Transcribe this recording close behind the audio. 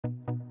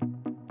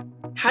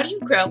How do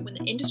you grow when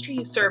the industry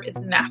you serve is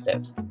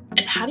massive?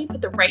 And how do you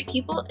put the right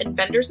people and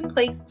vendors in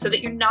place so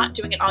that you're not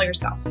doing it all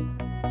yourself?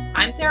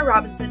 I'm Sarah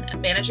Robinson, a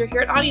manager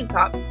here at Audience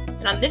Ops,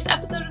 and on this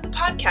episode of the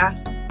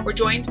podcast, we're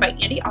joined by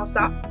Andy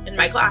Alsop and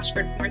Michael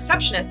Ashford from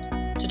Receptionist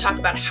to talk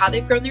about how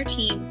they've grown their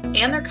team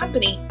and their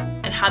company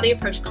and how they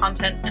approach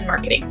content and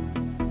marketing.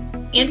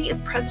 Andy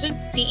is president,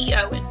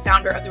 CEO, and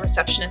founder of The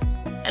Receptionist,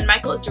 and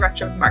Michael is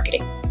director of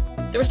marketing.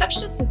 The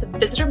Receptionist is a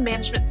visitor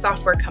management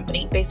software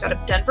company based out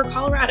of Denver,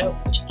 Colorado,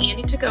 which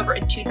Andy took over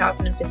in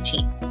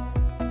 2015.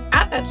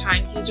 At that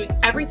time, he was doing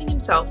everything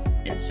himself,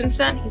 and since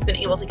then, he's been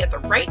able to get the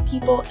right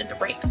people in the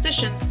right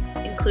positions,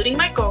 including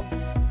Michael,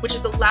 which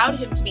has allowed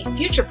him to be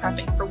future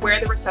prepping for where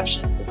The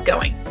Receptionist is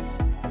going.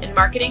 In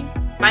marketing,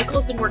 Michael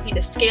has been working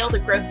to scale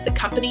the growth of the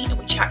company, and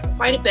we chat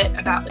quite a bit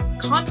about the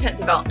content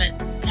development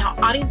and how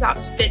Audience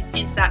Ops fits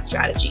into that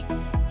strategy.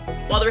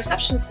 While The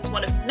Receptionist is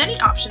one of many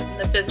options in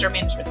the visitor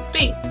management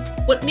space,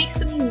 what makes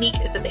them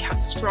unique is that they have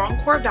strong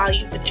core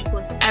values that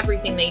influence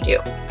everything they do.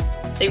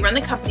 They run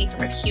the company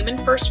from a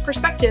human-first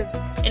perspective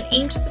and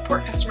aim to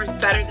support customers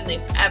better than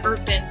they've ever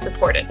been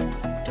supported.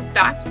 In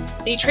fact,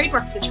 they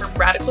trademarked the term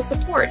radical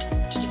support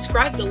to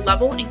describe the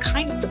level and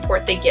kind of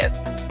support they give.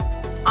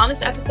 On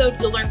this episode,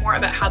 you'll learn more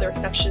about how The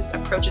Receptionist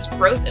approaches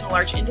growth in a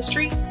large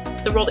industry,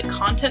 the role that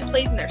content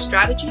plays in their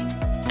strategies,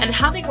 and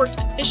how they worked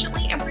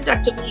efficiently and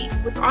productively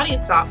with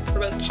Audience Ops for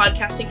both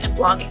podcasting and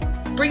blogging,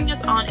 bringing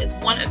us on as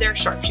one of their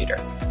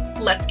sharpshooters.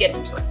 Let's get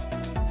into it.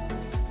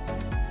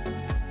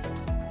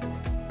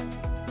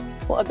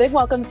 Well, a big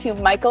welcome to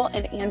Michael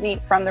and Andy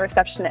from The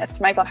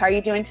Receptionist. Michael, how are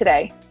you doing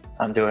today?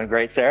 I'm doing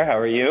great, Sarah. How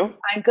are you?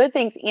 I'm good,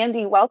 thanks.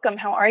 Andy, welcome.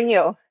 How are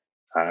you?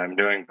 I'm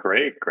doing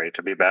great. Great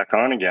to be back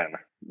on again.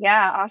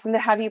 Yeah, awesome to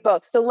have you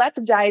both. So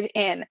let's dive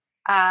in.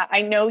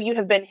 I know you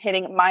have been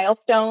hitting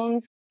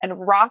milestones and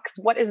rocks.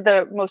 What is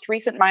the most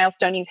recent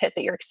milestone you've hit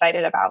that you're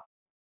excited about?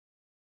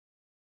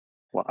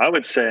 Well, I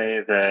would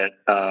say that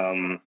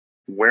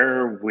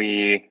where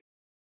we,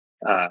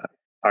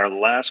 our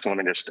last one,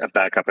 let me just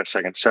back up a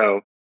second.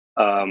 So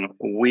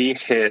we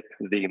hit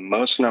the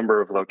most number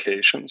of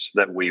locations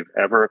that we've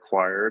ever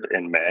acquired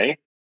in May,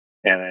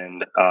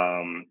 and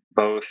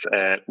both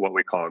at what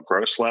we call a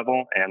gross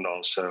level and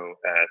also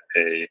at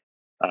a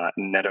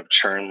net of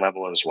churn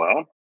level as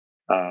well.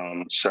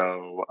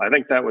 So I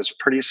think that was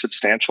pretty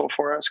substantial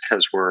for us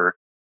because we're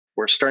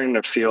starting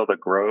to feel the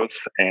growth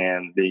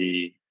and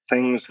the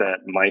things that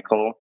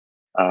Michael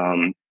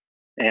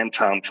and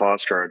Tom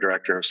Foster, our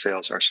director of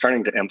sales, are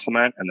starting to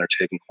implement, and they're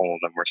taking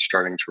hold, and we're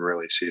starting to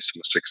really see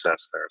some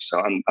success there. So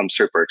I'm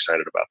super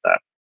excited about that.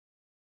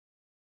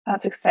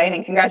 That's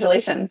exciting.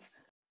 Congratulations.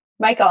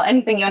 Michael,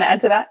 anything you want to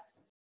add to that?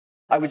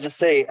 I would just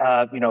say,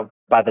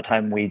 by the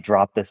time we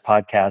drop this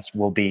podcast,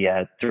 we'll be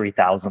at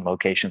 3,000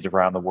 locations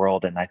around the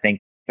world, and I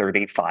think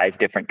 35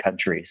 different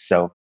countries.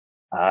 So,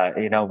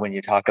 when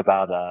you talk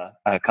about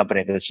a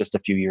company that's just a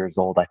few years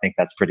old, I think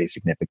that's pretty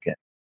significant.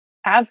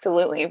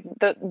 Absolutely.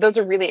 Those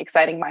are really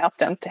exciting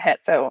milestones to hit.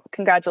 So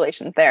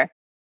congratulations there.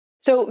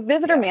 So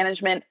visitor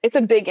management, it's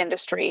a big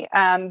industry.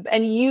 And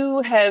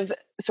you have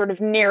sort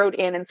of narrowed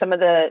in some of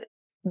the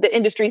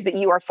industries that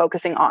you are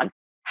focusing on.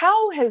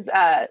 How has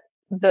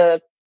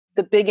the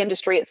big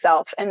industry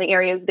itself and the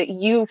areas that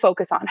you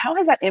focus on, how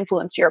has that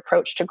influenced your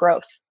approach to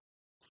growth?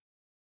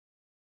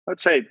 I would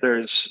say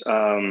it's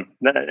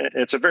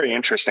a very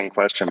interesting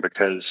question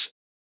because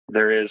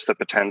there is the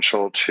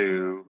potential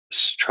to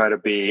try to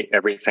be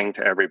everything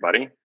to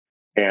everybody.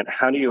 And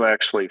how do you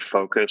actually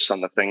focus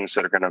on the things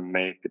that are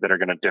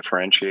going to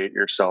differentiate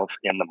yourself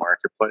in the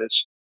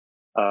marketplace?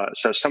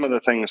 So some of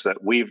the things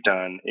that we've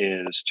done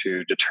is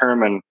to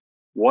determine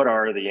what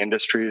are the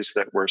industries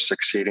that we're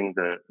succeeding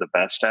the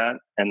best at,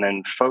 and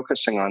then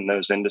focusing on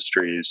those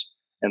industries.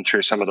 And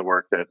through some of the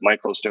work that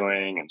Michael's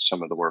doing and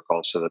some of the work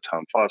also that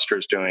Tom Foster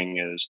is doing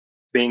is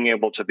being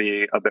able to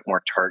be a bit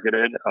more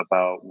targeted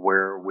about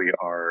where we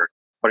are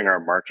putting our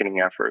marketing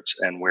efforts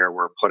and where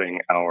we're putting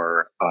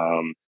our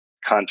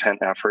content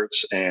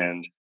efforts,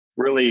 and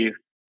really,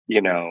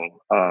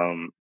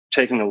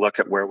 taking a look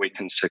at where we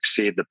can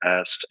succeed the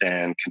best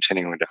and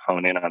continuing to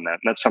hone in on that.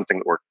 And that's something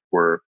that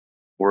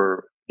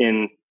we're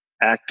in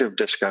active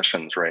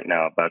discussions right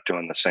now about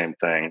doing the same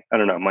thing. I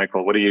don't know,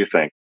 Michael, what do you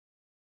think?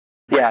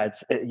 Yeah,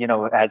 it's,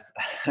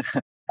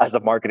 as a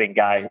marketing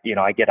guy,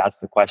 I get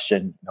asked the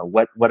question,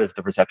 what does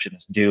the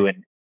receptionist do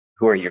and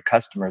who are your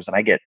customers? And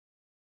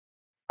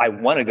I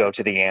want to go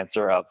to the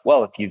answer of,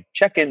 well, if you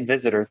check in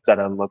visitors at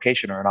a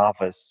location or an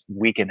office,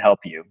 we can help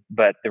you.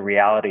 But the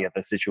reality of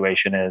the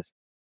situation is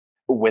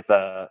with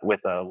a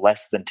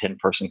less than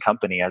 10-person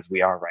company as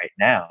we are right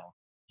now,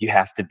 you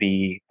have to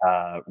be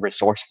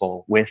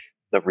resourceful with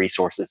the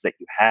resources that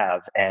you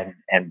have and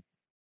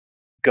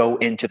go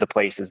into the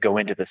places, go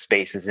into the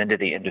spaces, into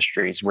the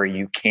industries where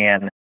you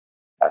can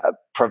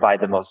provide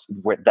the most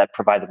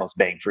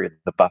bang for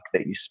the buck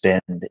that you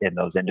spend in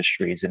those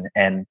industries.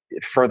 And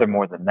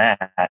furthermore than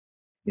that,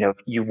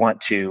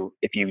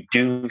 if you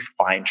do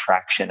find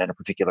traction in a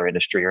particular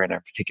industry or in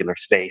a particular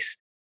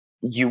space,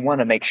 you want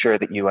to make sure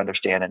that you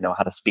understand and know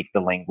how to speak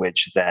the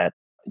language that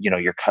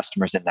your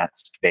customers in that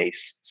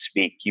space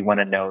speak. You want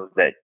to know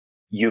that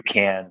you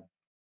can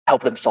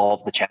help them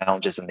solve the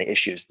challenges and the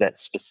issues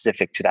that's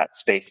specific to that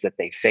space that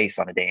they face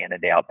on a day in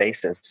and day out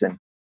basis.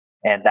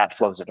 And that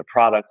flows into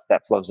product,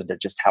 that flows into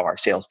just how our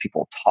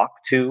salespeople talk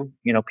to,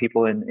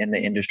 people in the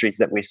industries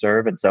that we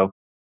serve. And so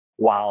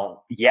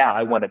while,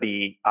 I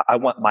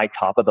want my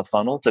top of the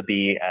funnel to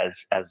be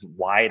as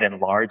wide and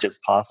large as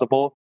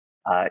possible.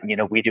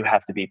 We do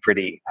have to be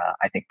pretty,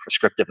 I think,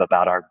 prescriptive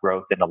about our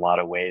growth in a lot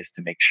of ways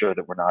to make sure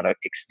that we're not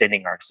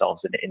extending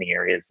ourselves into any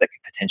areas that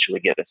could potentially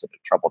get us into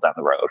trouble down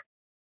the road.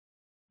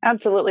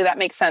 Absolutely. That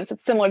makes sense.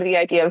 It's similar to the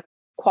idea of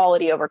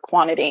quality over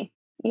quantity.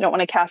 You don't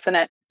want to cast the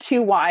net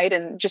too wide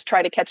and just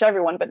try to catch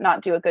everyone, but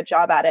not do a good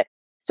job at it.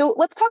 So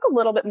let's talk a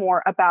little bit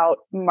more about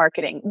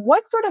marketing.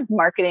 What sort of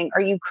marketing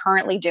are you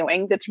currently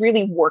doing that's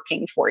really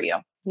working for you?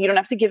 You don't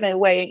have to give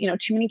away,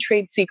 too many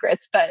trade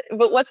secrets, but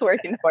what's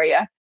working for you?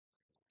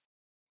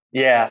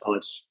 Yeah.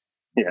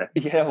 Yeah.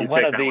 You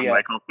One take of that one,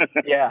 Michael.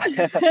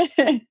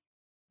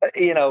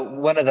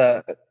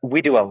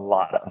 We do a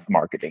lot of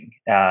marketing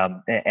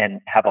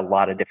and have a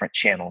lot of different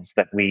channels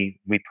that we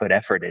put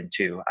effort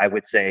into. I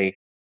would say,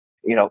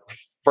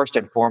 first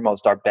and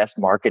foremost, our best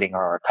marketing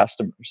are our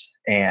customers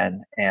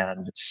and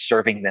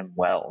serving them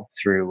well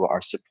through our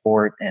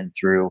support and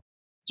through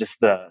just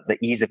the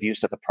ease of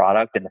use of the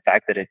product and the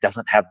fact that it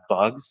doesn't have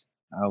bugs.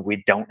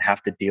 We don't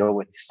have to deal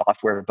with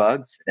software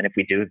bugs. And if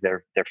we do,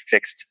 they're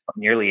fixed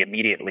nearly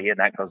immediately. And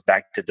that goes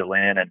back to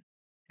Delin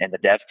and the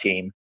dev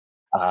team.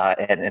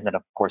 And then,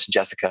 of course,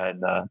 Jessica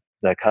and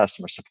the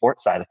customer support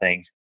side of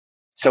things.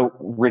 So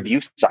review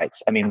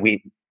sites.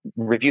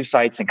 Review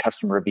sites and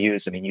customer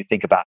reviews. You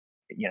think about,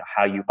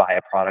 how you buy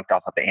a product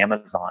off of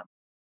Amazon.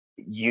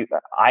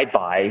 I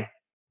buy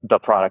the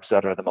products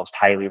that are the most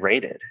highly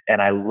rated.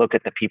 And I look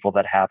at the people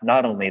that have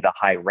not only the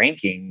high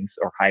rankings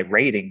or high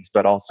ratings,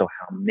 but also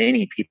how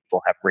many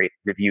people have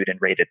reviewed and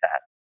rated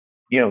that.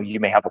 You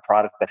may have a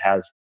product that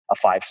has a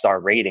 5-star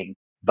rating,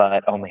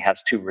 but only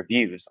has 2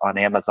 reviews on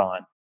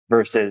Amazon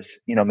versus,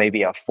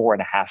 maybe a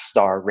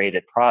 4.5-star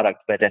rated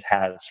product, but it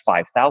has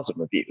 5,000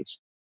 reviews.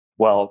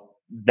 Well,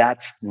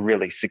 that's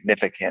really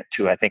significant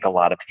to, I think, a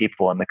lot of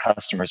people, and the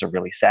customers are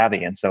really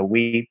savvy. And so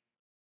we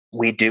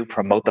do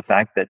promote the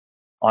fact that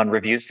on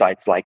review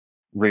sites like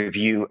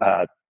Review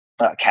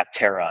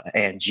Capterra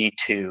and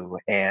G2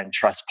 and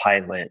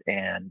Trustpilot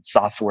and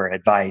Software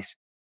Advice,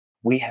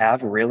 we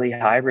have really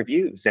high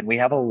reviews, and we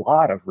have a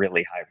lot of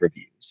really high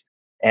reviews.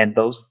 And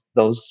those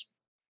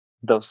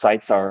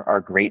sites are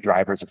great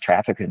drivers of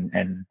traffic,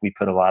 and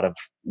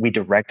we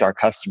direct our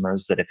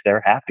customers that if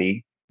they're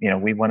happy,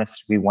 we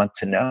want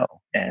to know,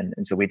 and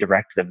so we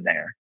direct them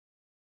there.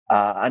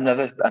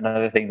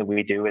 Another thing that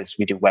we do is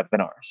we do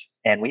webinars,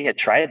 and we had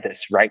tried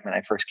this right when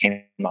I first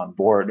came on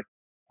board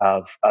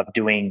of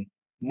doing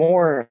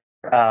more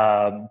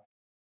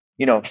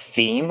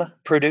theme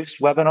produced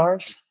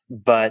webinars.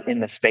 But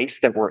in the space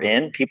that we're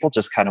in, people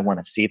just kind of want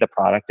to see the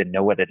product and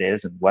know what it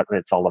is and what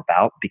it's all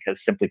about,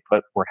 because simply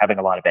put, we're having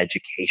a lot of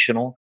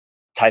educational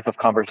type of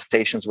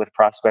conversations with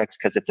prospects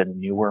because it's a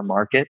newer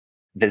market.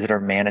 Visitor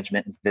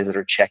management and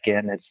visitor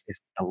check-in is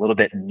a little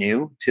bit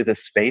new to the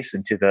space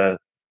and to the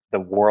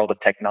world of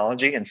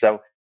technology. And so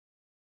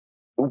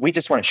we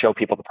just want to show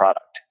people the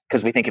product,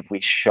 because we think if we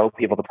show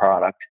people the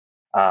product,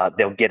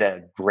 they'll get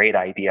a great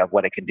idea of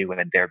what it can do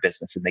in their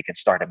business, and they can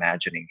start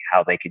imagining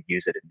how they could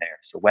use it in there.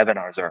 So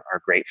webinars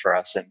are great for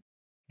us. And,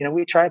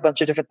 we try a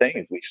bunch of different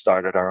things. We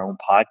started our own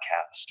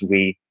podcast.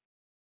 We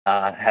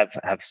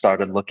have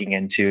started looking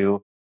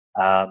into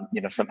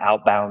some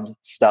outbound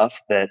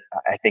stuff that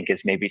I think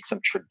is maybe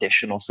some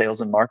traditional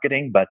sales and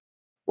marketing, but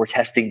we're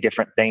testing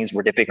different things.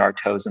 We're dipping our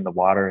toes in the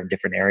water in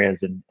different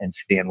areas and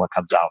seeing what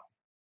comes out.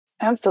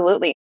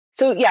 Absolutely.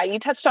 So you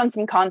touched on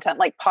some content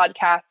like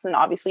podcasts, and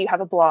obviously you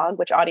have a blog,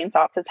 which Audience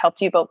Ops has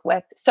helped you both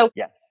with. So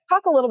yes,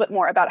 talk a little bit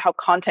more about how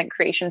content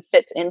creation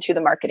fits into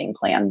the marketing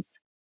plans.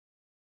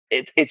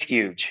 It's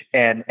huge.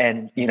 And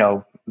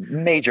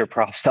major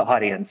props to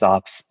Audience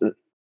Ops.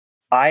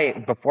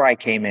 Before I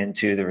came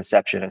into the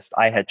Receptionist,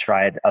 I had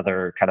tried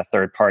other kind of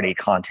third-party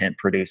content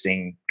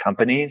producing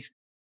companies,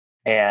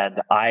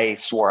 and I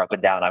swore up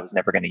and down I was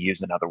never going to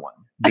use another one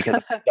because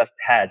I just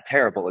had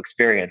terrible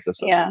experiences.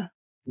 Yeah.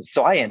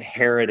 So I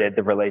inherited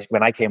the relation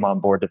when I came on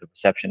board to the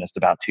Receptionist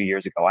about 2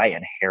 years ago. I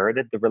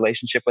inherited the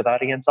relationship with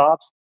Audience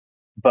Ops,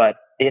 but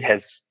it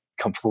has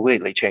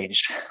completely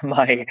changed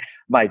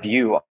my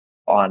view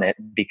on it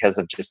because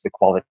of just the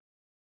quality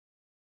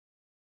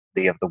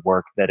of the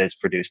work that is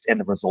produced and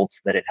the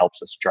results that it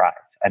helps us drive.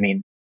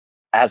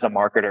 As a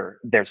marketer,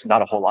 there's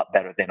not a whole lot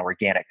better than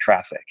organic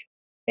traffic.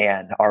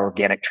 And our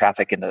organic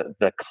traffic and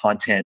the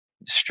content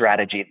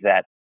strategy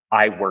that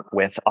I work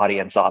with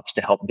Audience Ops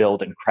to help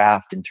build and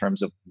craft in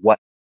terms of what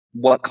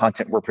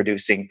content we're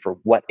producing for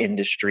what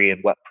industry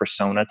and what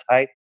persona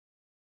type,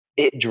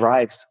 it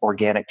drives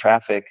organic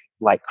traffic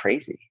like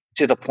crazy,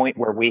 to the point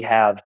where we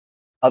have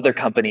other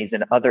companies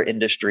in other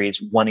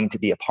industries wanting to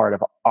be a part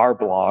of our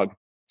blog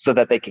so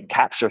that they can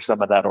capture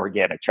some of that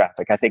organic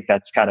traffic. I think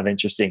that's kind of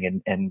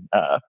interesting and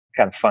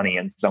kind of funny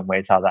in some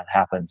ways how that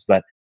happens.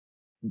 But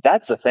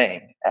that's the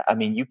thing. I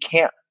mean,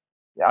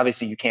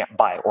 obviously you can't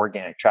buy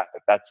organic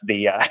traffic. That's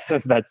the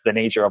that's the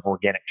nature of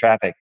organic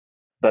traffic.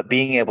 But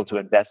being able to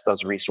invest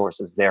those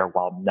resources there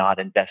while not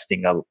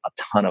investing a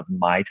ton of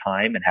my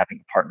time and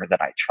having a partner that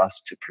I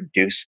trust to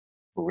produce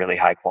really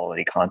high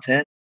quality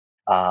content,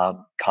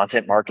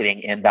 content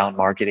marketing, inbound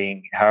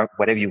marketing,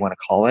 whatever you want to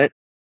call it,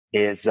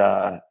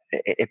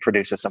 it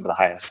produces some of the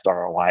highest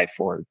ROI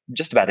for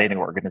just about any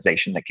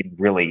organization that can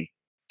really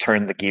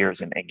turn the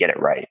gears and get it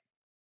right.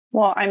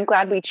 Well, I'm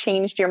glad we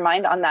changed your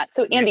mind on that.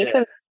 So, Andy,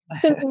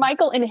 since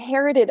Michael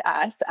inherited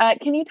us,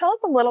 can you tell us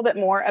a little bit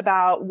more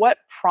about what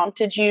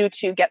prompted you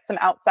to get some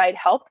outside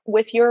help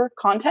with your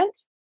content?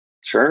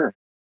 Sure.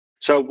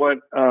 So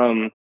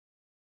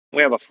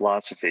we have a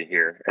philosophy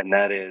here, and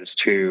that is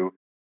to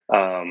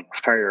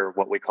hire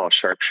what we call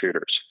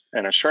sharpshooters.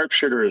 And a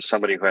sharpshooter is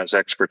somebody who has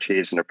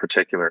expertise in a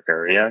particular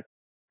area,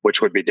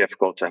 which would be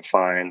difficult to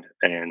find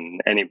in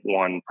any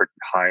one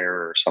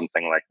hire or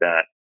something like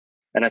that.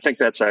 And I think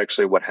that's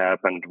actually what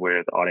happened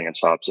with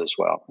Audience Ops as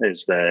well,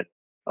 is that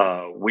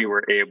we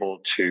were able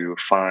to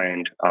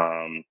find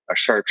a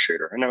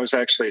sharpshooter. And it was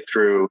actually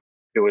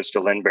it was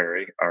Dylan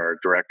Berry, our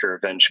director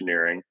of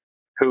engineering,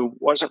 who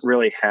wasn't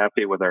really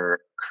happy with our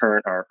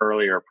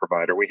earlier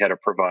provider. We had a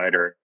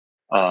provider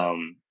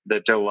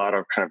that did a lot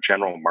of kind of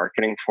general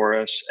marketing for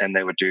us, and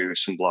they would do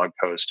some blog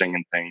posting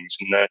and things.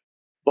 And the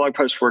blog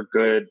posts were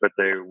good, but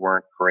they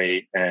weren't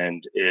great.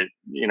 And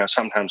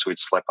sometimes we'd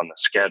slip on the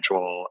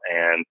schedule,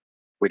 and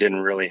we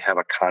didn't really have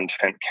a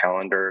content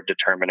calendar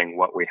determining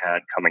what we had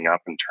coming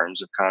up in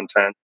terms of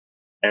content.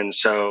 And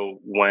so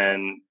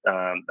when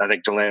I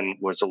think Dylan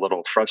was a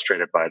little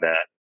frustrated by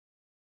that,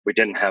 we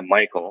didn't have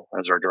Michael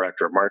as our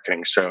director of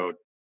marketing. So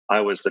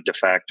I was the de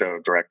facto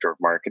director of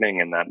marketing.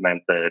 And that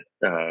meant that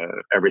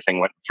everything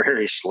went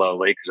very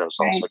slowly because I was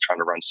also trying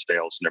to run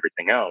sales and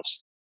everything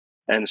else.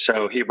 And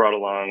so he brought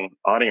along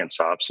Audience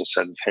Ops and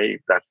said, hey,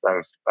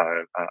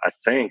 I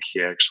think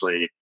he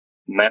actually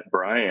met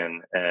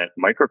Brian at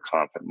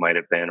MicroConf, it might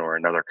have been, or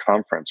another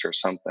conference or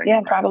something.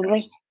 Yeah,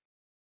 probably.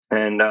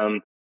 And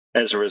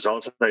as a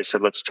result, they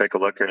said, let's take a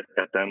look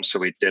at them. So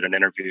we did an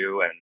interview,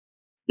 and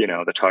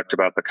they talked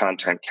about the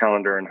content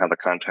calendar and how the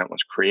content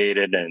was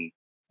created. And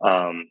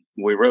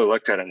we really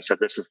looked at it and said,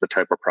 this is the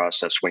type of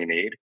process we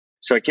need.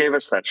 So it gave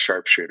us that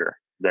sharpshooter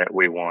that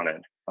we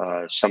wanted,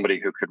 somebody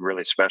who could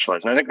really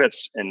specialize. And I think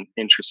that's an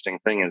interesting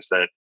thing, is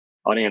that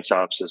Audience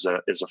Ops is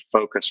a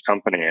focused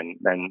company,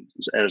 and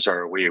as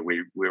are we.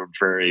 We were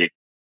very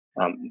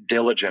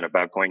diligent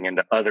about going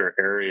into other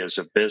areas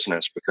of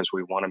business because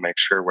we want to make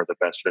sure we're the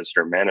best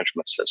visitor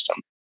management system.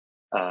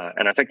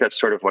 And I think that's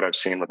sort of what I've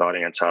seen with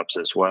Audience Ops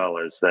as well,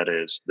 is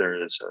there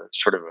is a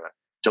sort of a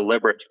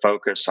deliberate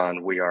focus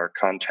on, we are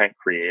content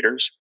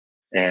creators,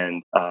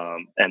 and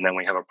then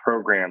we have a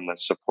program that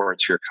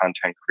supports your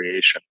content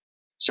creation.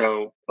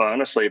 So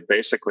honestly,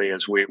 basically,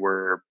 as we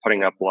were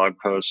putting up blog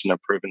posts and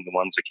approving the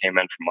ones that came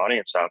in from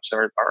Audience Ops,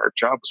 our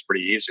job was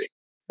pretty easy.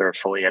 They were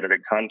fully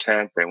edited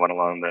content. They went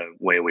along the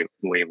way we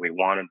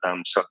wanted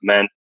them. So it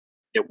meant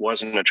it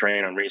wasn't a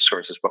drain on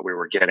resources, but we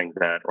were getting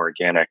that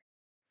organic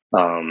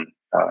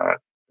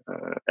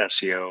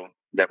SEO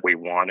that we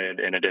wanted,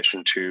 in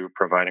addition to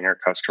providing our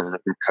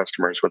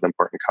customers with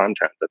important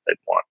content that they'd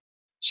want.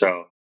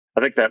 So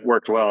I think that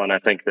worked well. And I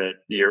think that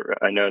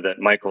I know that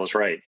Michael's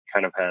right.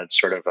 Kind of had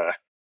sort of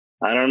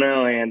I don't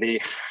know, Andy.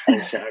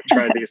 I've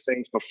tried these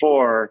things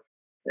before,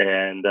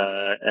 and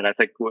I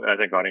think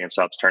Audience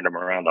Ops turned him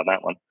around on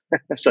that one.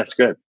 So that's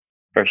good,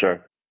 for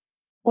sure.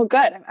 Well,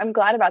 good. I'm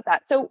glad about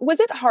that. So,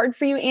 was it hard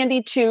for you,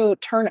 Andy, to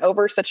turn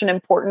over such an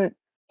important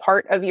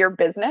part of your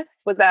business?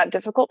 Was that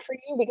difficult for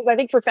you? Because I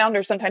think for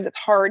founders, sometimes it's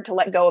hard to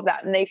let go of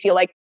that, and they feel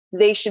like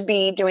they should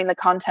be doing the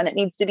content. It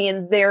needs to be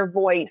in their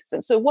voice.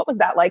 And so, what was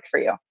that like for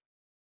you?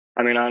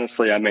 I mean,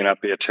 honestly, I may not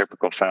be a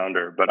typical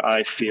founder, but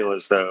I feel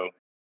as though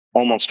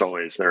almost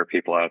always there are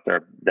people out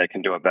there that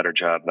can do a better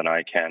job than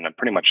I can at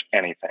pretty much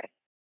anything.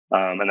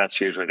 And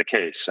that's usually the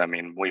case. I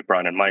mean, we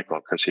brought in Michael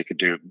because he could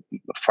do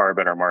far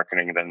better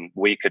marketing than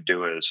we could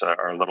do as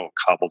our little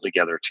cobbled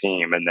together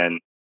team. And then,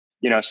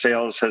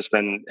 sales has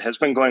been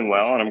going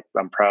well, and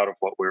I'm proud of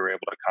what we were able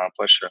to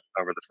accomplish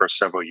over the first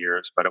several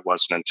years. But it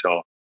wasn't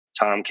until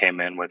Tom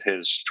came in with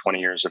his 20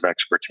 years of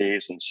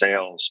expertise in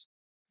sales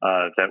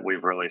that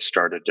we've really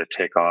started to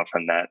take off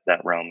in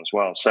that realm as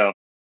well. So,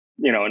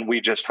 and we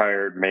just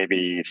hired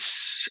maybe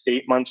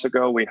 8 months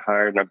ago, we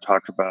hired, and I've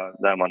talked about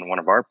them on one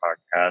of our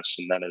podcasts,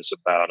 and that is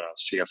about a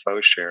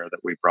CFO share that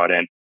we brought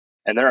in.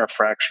 And they're a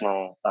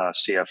fractional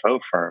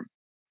CFO firm.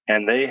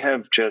 And they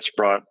have just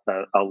brought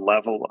a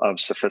level of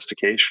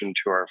sophistication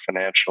to our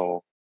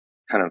financial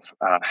kind of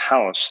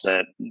house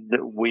that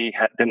we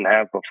didn't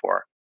have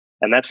before.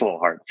 And that's a little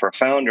hard. For a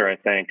founder, I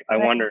think, I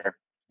wonder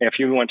if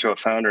you went to a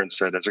founder and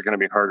said, is it going to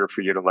be harder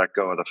for you to let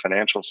go of the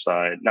financial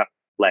side? Not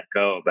let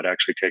go, but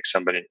actually have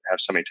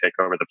somebody take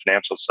over the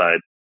financial side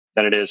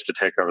than it is to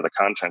take over the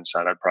content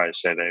side. I'd probably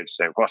say they'd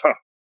say, well,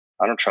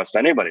 I don't trust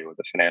anybody with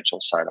the financial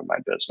side of my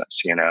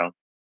business,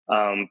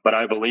 But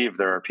I believe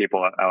there are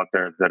people out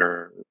there that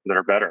are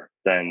better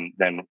than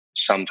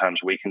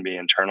sometimes we can be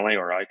internally,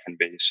 or I can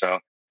be. So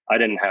I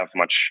didn't have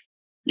much,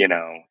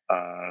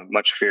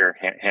 much fear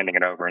handing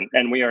it over,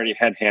 and we already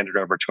had handed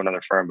over to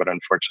another firm, but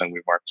unfortunately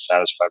we weren't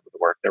satisfied with the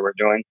work they were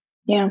doing.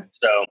 Yeah.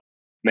 So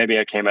maybe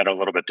I came at it a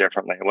little bit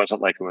differently. It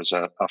wasn't like it was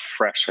a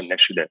fresh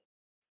initiative.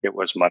 It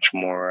was much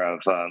more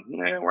of,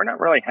 we're not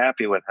really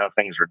happy with how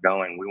things are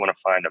going. We want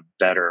to find a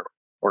better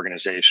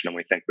organization, and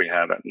we think we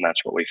have it. And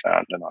that's what we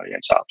found in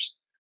Audience Ops.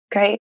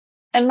 Great.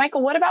 And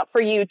Michael, what about for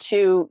you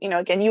to,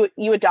 again,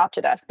 you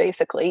adopted us,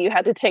 basically. You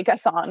had to take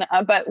us on,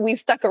 but we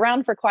stuck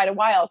around for quite a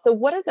while. So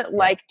what is it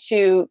like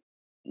to,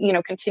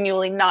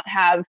 continually not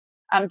have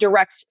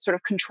direct sort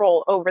of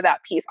control over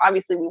that piece?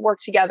 Obviously, we work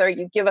together.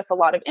 You give us a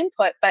lot of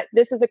input, but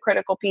this is a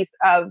critical piece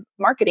of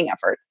marketing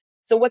efforts.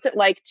 So what's it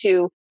like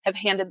to have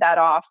handed that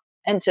off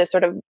and to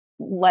sort of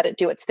let it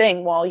do its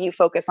thing while you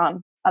focus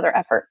on other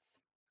efforts?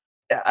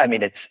 I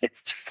mean, it's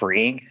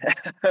freeing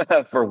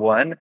for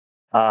one.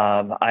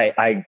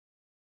 I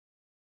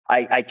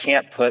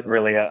can't put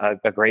really a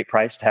great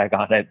price tag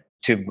on it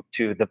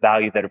to the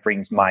value that it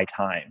brings my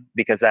time,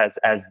 because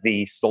as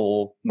the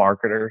sole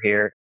marketer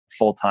here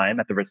full time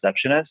at the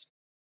Receptionist,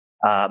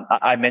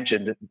 I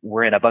mentioned that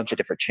we're in a bunch of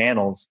different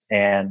channels,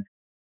 and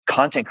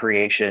content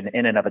creation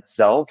in and of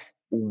itself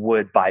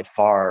would by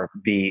far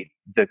be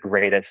the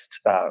greatest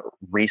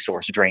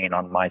resource drain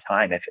on my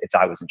time if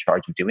I was in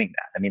charge of doing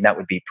that. I mean, that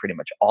would be pretty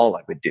much all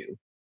I would do.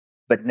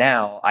 But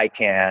now I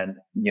can,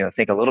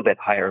 think a little bit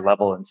higher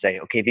level and say,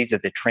 okay, these are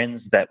the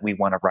trends that we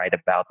want to write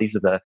about. These are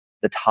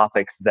the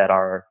topics that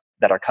are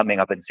coming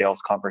up in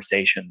sales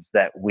conversations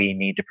that we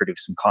need to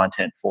produce some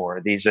content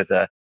for. These are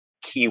the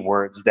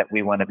keywords that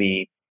we want to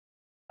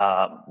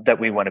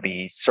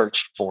be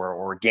searched for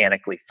or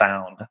organically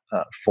found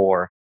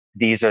for.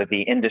 These are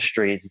the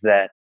industries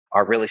that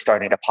are really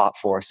starting to pop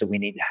for us. So we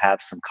need to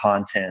have some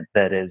content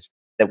that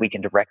we can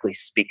directly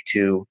speak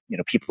to,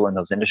 people in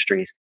those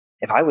industries.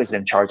 If I was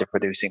in charge of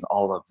producing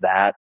all of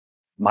that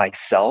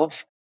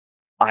myself,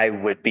 I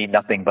would be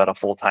nothing but a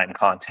full-time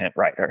content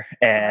writer.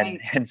 And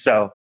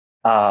so,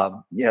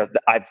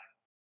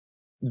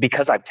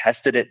 because I've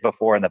tested it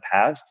before in the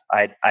past,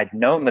 I'd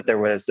known that there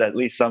was at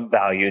least some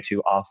value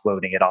to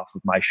offloading it off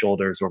of my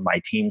shoulders or my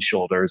team's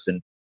shoulders.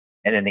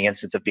 And in the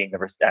instance of being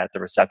at the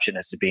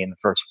Receptionist, to being the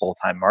first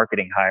full-time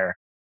marketing hire,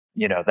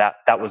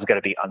 that was going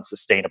to be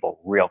unsustainable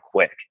real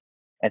quick.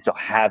 And so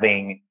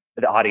having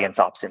the Audience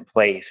Ops in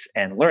place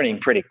and learning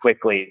pretty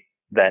quickly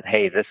that,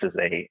 hey, this is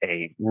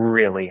a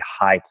really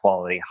high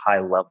quality,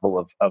 high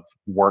level of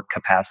work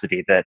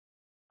capacity that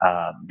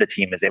the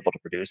team is able to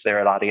produce there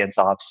at Audience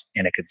Ops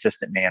in a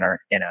consistent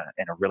manner, in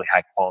a really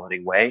high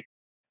quality way.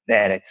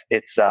 And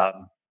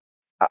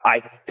I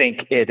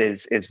think it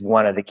is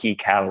one of the key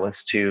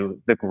catalysts to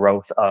the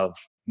growth of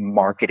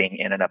marketing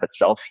in and of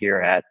itself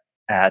here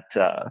at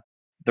the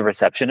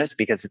Receptionist,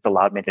 because it's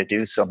allowed me to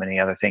do so many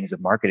other things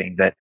in marketing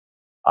that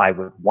I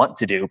would want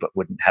to do, but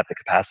wouldn't have the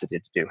capacity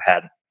to do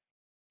had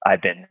I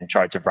been in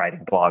charge of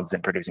writing blogs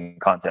and producing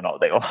content all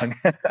day long.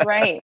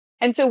 Right.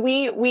 And so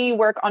we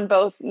work on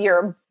both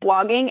your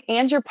blogging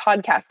and your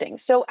podcasting.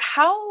 So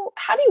how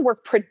do you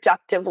work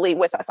productively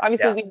with us?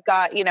 Obviously, we've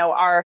got,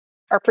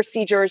 our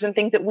procedures and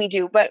things that we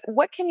do, but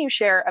what can you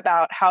share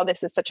about how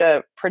this is such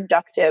a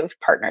productive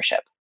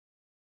partnership?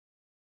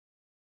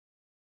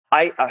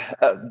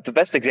 The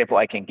best example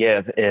I can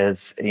give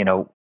is,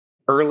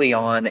 early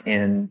on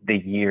in the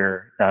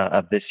year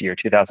of this year,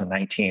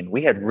 2019,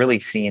 we had really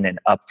seen an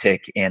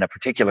uptick in a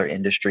particular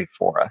industry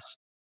for us.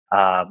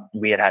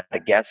 We had a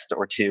guest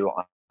or two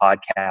on a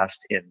podcast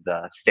in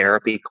the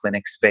therapy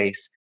clinic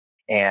space,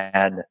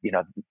 and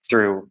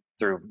through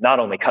not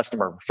only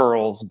customer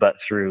referrals, but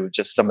through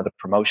just some of the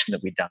promotion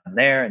that we'd done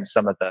there and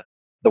some of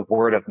the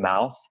word of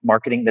mouth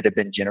marketing that had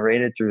been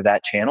generated through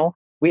that channel,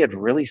 we had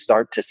really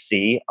started to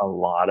see a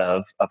lot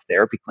of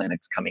therapy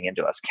clinics coming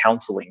into us,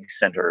 counseling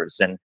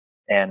centers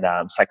and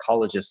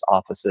psychologist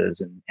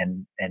offices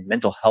and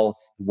mental health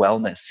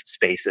wellness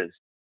spaces.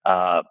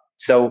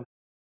 So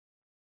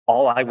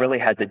all I really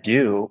had to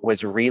do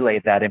was relay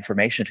that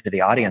information to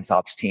the Audience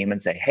Ops team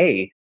and say,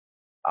 hey,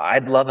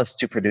 I'd love us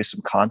to produce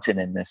some content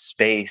in this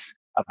space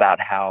about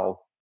how,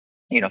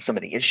 some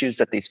of the issues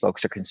that these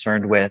folks are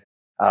concerned with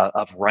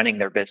of running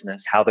their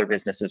business, how their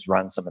business is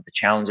run, some of the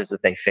challenges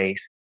that they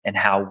face, and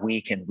how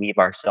we can weave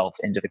ourselves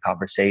into the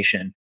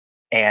conversation.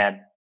 And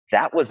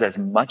that was as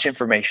much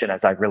information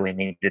as I really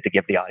needed to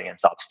give the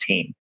Audience Ops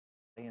team.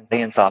 The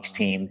Audience Ops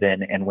team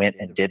then went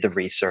and did the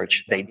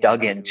research. They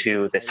dug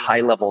into this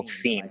high level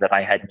theme that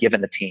I had given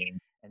the team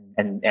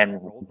and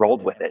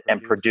rolled with it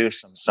and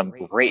produced some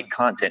great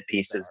content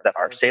pieces that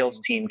our sales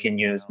team can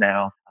use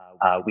now.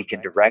 We can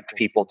direct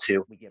people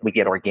to, we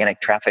get organic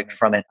traffic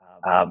from it.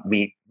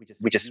 We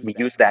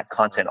use that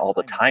content all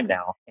the time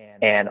now.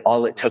 And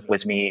all it took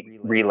was me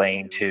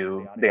relaying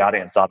to the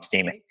Audience Ops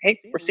team, hey,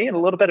 we're seeing a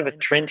little bit of a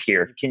trend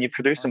here. Can you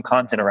produce some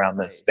content around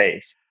this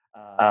space?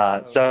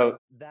 So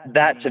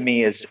that to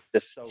me is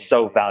just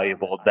so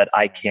valuable that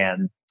I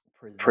can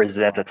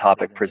present a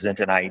topic, present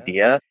an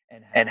idea,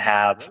 and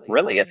have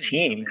really a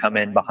team come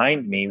in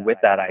behind me with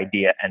that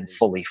idea and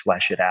fully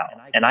flesh it out.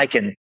 And I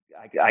can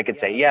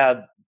say,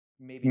 yeah,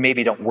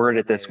 maybe don't word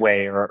it this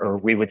way, or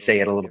we would say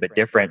it a little bit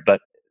different,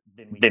 but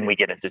then we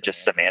get into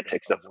just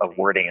semantics of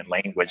wording and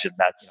language. And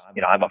that's,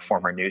 I'm a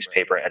former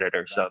newspaper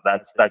editor, so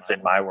that's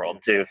in my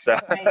world too. So,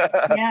 Right.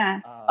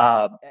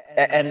 Yeah.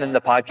 and then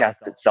the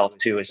podcast itself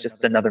too is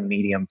just another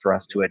medium for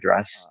us to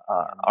address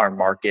our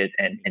market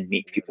and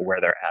meet people where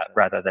they're at,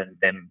 rather than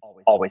them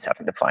always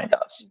having to find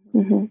us.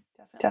 Mm-hmm.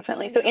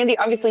 Definitely. So Andy,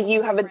 obviously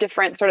you have a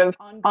different sort of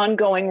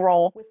ongoing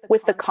role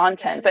with the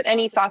content, but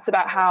any thoughts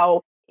about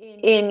how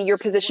in your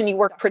position you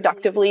work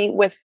productively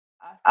with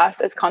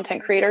us as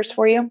content creators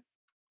for you?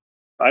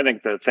 I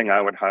think the thing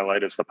I would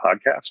highlight is the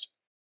podcast.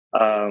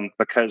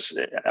 Because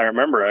I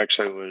remember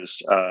actually it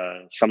was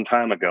some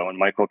time ago, and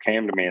Michael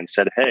came to me and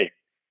said, "Hey,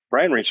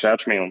 Brian reached out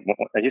to me and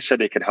he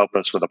said he could help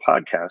us with a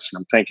podcast." And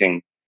I'm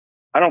thinking,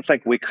 I don't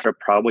think we could have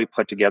probably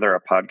put together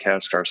a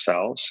podcast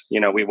ourselves.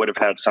 We would have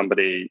had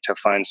to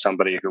find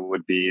somebody who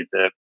would be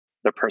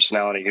the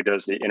personality who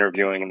does the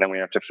interviewing, and then we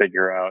have to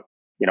figure out,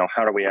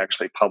 how do we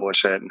actually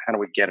publish it and how do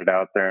we get it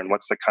out there and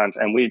what's the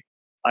content. And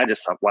I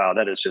just thought, wow,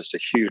 that is just a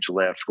huge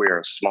lift. We are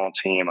a small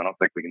team. I don't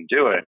think we can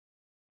do it.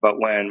 But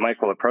when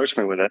Michael approached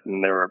me with it,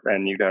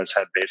 and you guys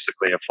had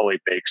basically a fully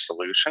baked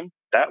solution,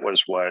 that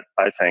was what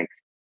I think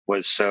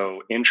was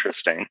so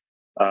interesting,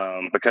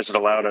 because it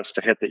allowed us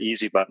to hit the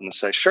easy button and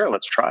say, sure,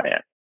 let's try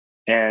it.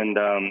 And,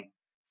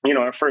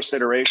 our first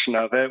iteration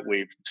of it,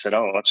 we said,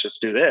 oh, let's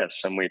just do this.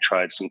 And we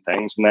tried some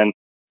things. And then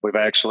we've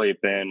actually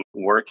been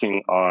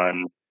working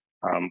on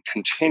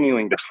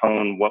continuing to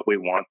hone what we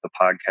want the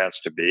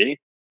podcast to be.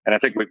 And I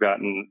think we've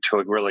gotten to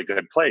a really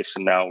good place.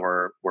 And now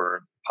we're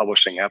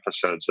publishing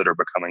episodes that are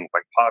becoming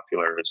quite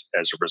popular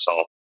as a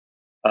result.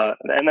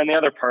 And then the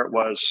other part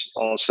was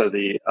also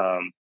the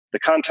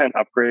content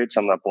upgrades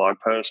on the blog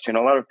post. A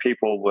lot of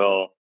people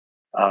will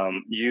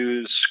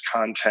use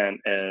content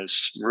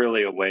as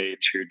really a way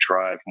to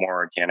drive more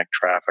organic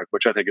traffic,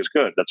 which I think is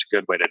good. That's a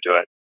good way to do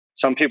it.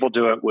 Some people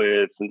do it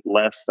with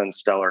less than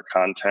stellar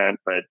content,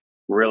 but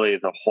really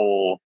the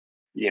whole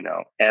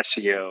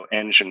SEO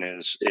engine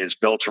is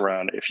built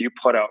around, if you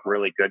put out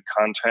really good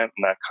content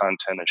and that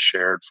content is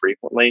shared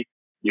frequently,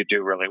 you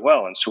do really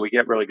well. And so we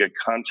get really good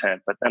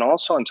content, but then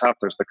also on top,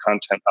 there's the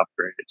content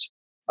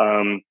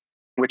upgrades,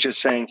 which is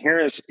saying, here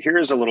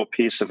is a little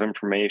piece of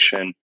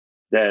information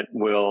that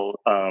will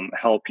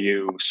help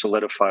you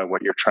solidify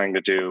what you're trying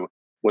to do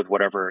with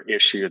whatever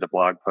issue the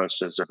blog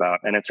post is about.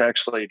 And it's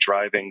actually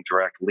driving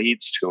direct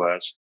leads to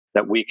us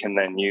that we can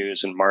then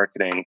use in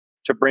marketing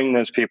to bring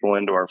those people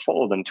into our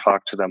fold and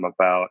talk to them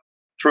about,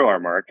 through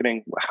our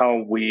marketing,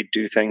 how we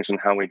do things and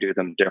how we do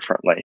them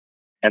differently.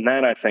 And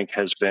that, I think,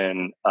 has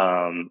been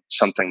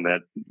something that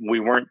we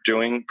weren't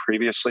doing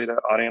previously to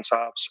Audience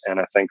Ops. And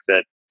I think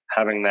that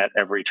having that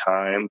every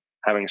time,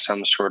 having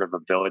some sort of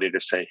ability to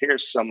say,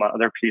 here's some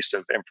other piece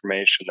of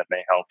information that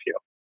may help you,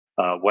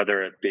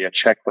 whether it be a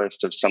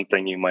checklist of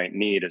something you might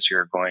need as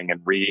you're going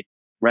and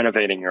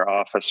renovating your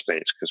office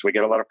space, because we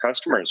get a lot of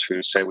customers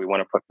who say we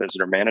want to put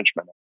visitor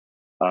management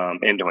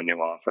into a new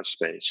office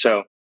space.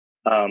 So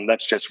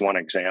that's just one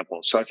example.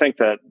 So I think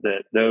that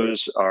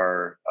those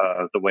are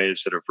the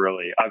ways that have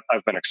really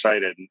I've been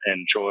excited and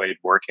enjoyed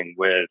working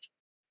with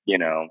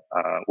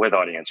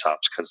Audience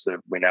Ops, because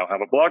we now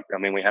have a blog. I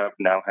mean, we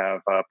now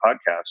have a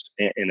podcast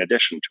in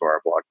addition to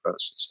our blog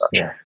posts and such.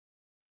 Yeah.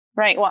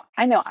 Right. Well,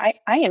 I know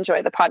I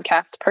enjoy the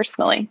podcast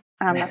personally.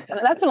 That's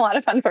been a lot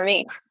of fun for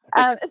me.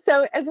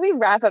 So as we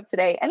wrap up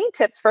today, any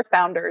tips for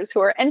founders who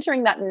are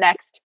entering that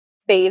next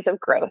phase of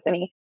growth?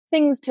 Any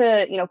things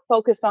to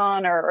focus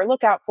on or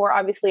look out for?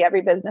 Obviously,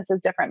 every business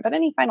is different, but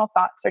any final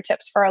thoughts or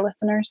tips for our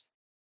listeners?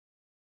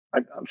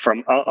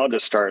 I'll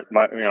just start.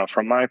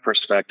 From my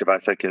perspective, I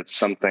think it's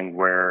something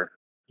where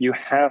you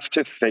have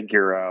to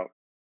figure out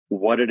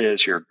what it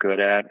is you're good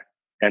at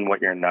and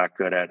what you're not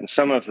good at. And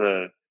some of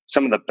the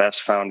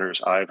best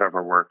founders I've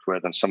ever worked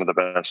with, and some of the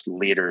best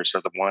leaders,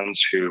 are the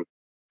ones who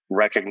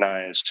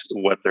recognized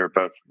what they're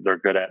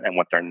good at and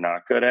what they're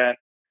not good at,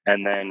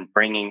 and then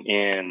bringing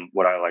in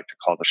what I like to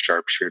call the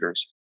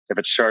sharpshooters. If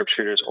it's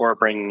sharpshooters, or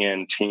bringing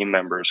in team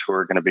members who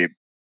are going to be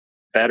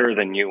better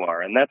than you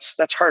are. And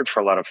that's hard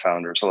for a lot of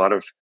founders. A lot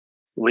of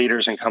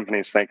leaders and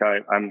companies think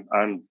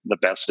I'm the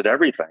best at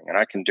everything and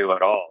I can do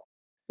it all.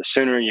 The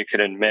sooner you can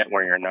admit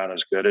where you're not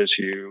as good as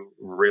you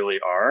really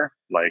are,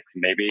 like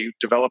maybe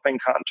developing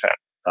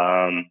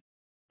content,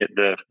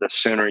 the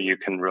sooner you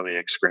can really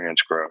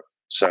experience growth.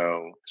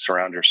 So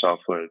surround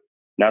yourself with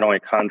not only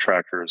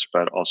contractors,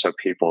 but also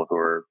people who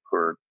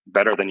are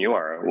better than you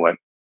are at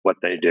what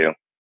they do.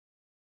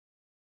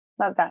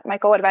 Love that.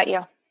 Michael, what about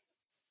you?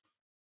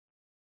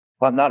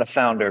 Well, I'm not a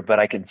founder, but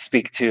I can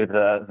speak to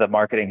the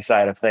marketing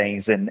side of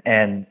things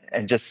and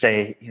just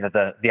say,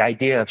 the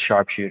idea of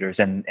sharpshooters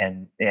and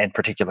in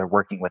particular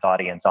working with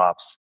Audience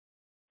Ops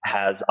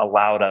has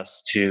allowed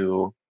us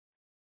to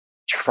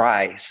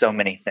try so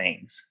many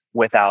things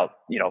without,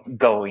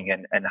 going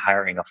and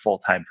hiring a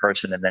full-time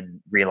person and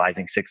then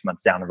realizing 6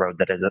 months down the road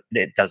that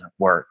it doesn't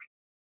work.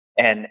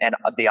 And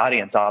the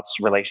audience ops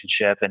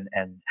relationship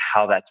and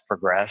how that's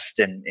progressed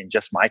in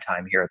just my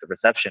time here at the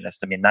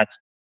Receptionist. I mean,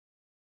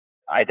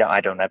 I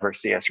don't ever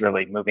see us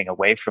really moving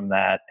away from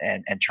that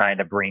and trying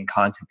to bring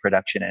content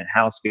production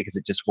in-house, because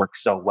it just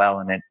works so well.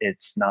 And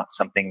it's not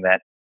something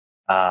that,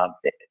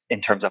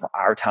 in terms of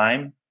our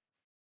time,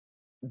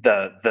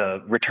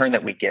 the return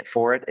that we get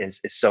for it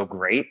is so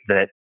great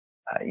that,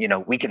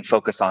 we can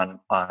focus on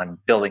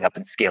building up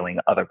and scaling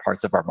other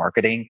parts of our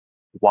marketing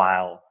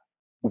while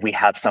we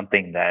have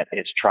something that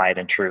is tried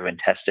and true and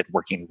tested,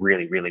 working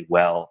really, really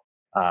well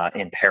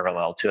in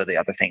parallel to the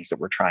other things that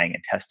we're trying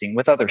and testing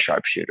with other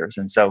sharpshooters.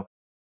 And so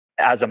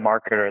as a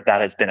marketer,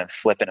 that has been a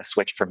flip and a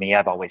switch for me.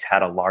 I've always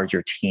had a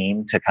larger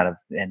team to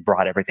and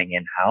brought everything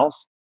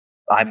in-house.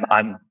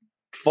 I'm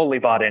fully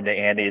bought into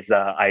Andy's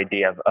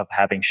idea of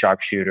having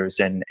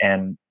sharpshooters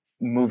and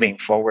moving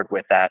forward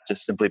with that,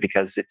 just simply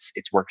because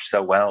it's worked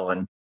so well.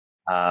 And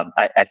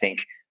I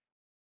think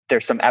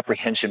there's some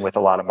apprehension with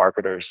a lot of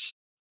marketers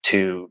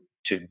to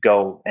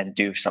go and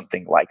do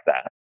something like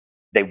that.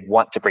 They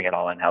want to bring it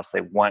all in-house.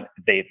 They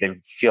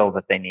feel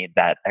that they need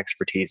that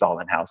expertise all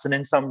in-house. And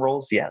in some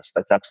roles, yes,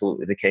 that's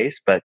absolutely the case.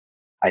 But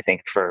I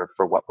think for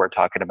what we're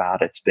talking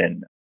about, it's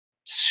been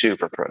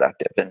super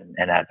productive and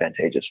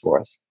advantageous for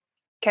us.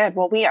 Good.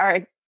 Well, we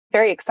are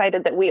very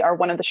excited that we are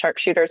one of the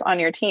sharpshooters on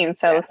your team.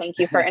 So thank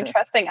you for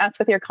entrusting us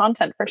with your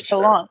content for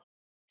so long.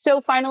 So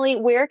finally,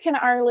 where can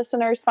our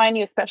listeners find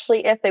you,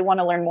 especially if they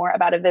want to learn more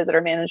about a visitor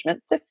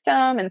management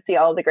system and see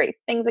all the great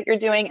things that you're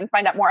doing and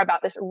find out more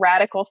about this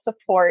radical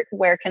support?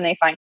 Where can they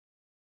find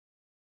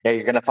you? Yeah,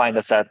 you're going to find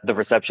us at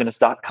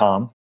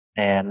thereceptionist.com.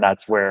 And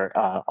that's where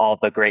all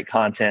the great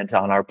content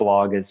on our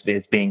blog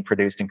is being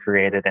produced and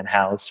created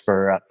in-house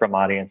from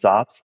Audience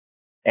Ops.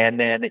 And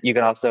then you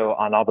can also,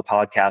 on all the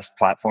podcast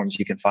platforms,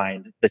 you can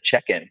find the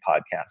Check-In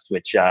podcast,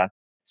 which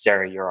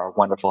Sarah, you're our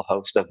wonderful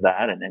host of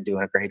that and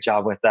doing a great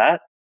job with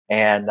that.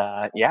 And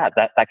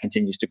that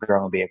continues to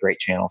grow and be a great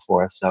channel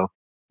for us. So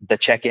the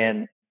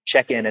check-in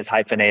is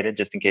hyphenated,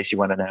 just in case you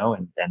want to know.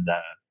 And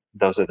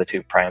those are the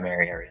two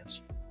primary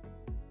areas.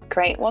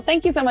 Great. Well,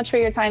 thank you so much for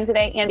your time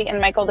today, Andy and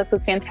Michael. This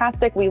was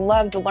fantastic. We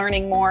loved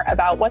learning more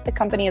about what the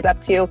company is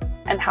up to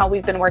and how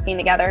we've been working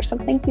together. So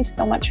thank you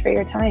so much for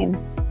your time.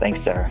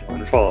 Thanks, Sarah.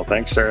 Wonderful.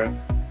 Thanks, Sarah.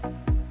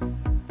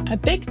 A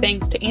big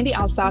thanks to Andy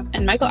Alsop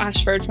and Michael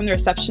Ashford from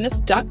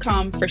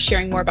thereceptionist.com for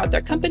sharing more about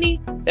their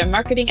company, their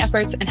marketing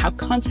efforts, and how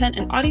content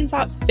and audience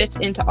ops fits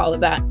into all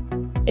of that.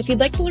 If you'd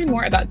like to learn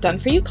more about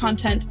done-for-you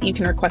content, you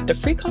can request a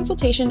free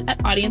consultation at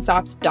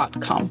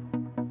audienceops.com.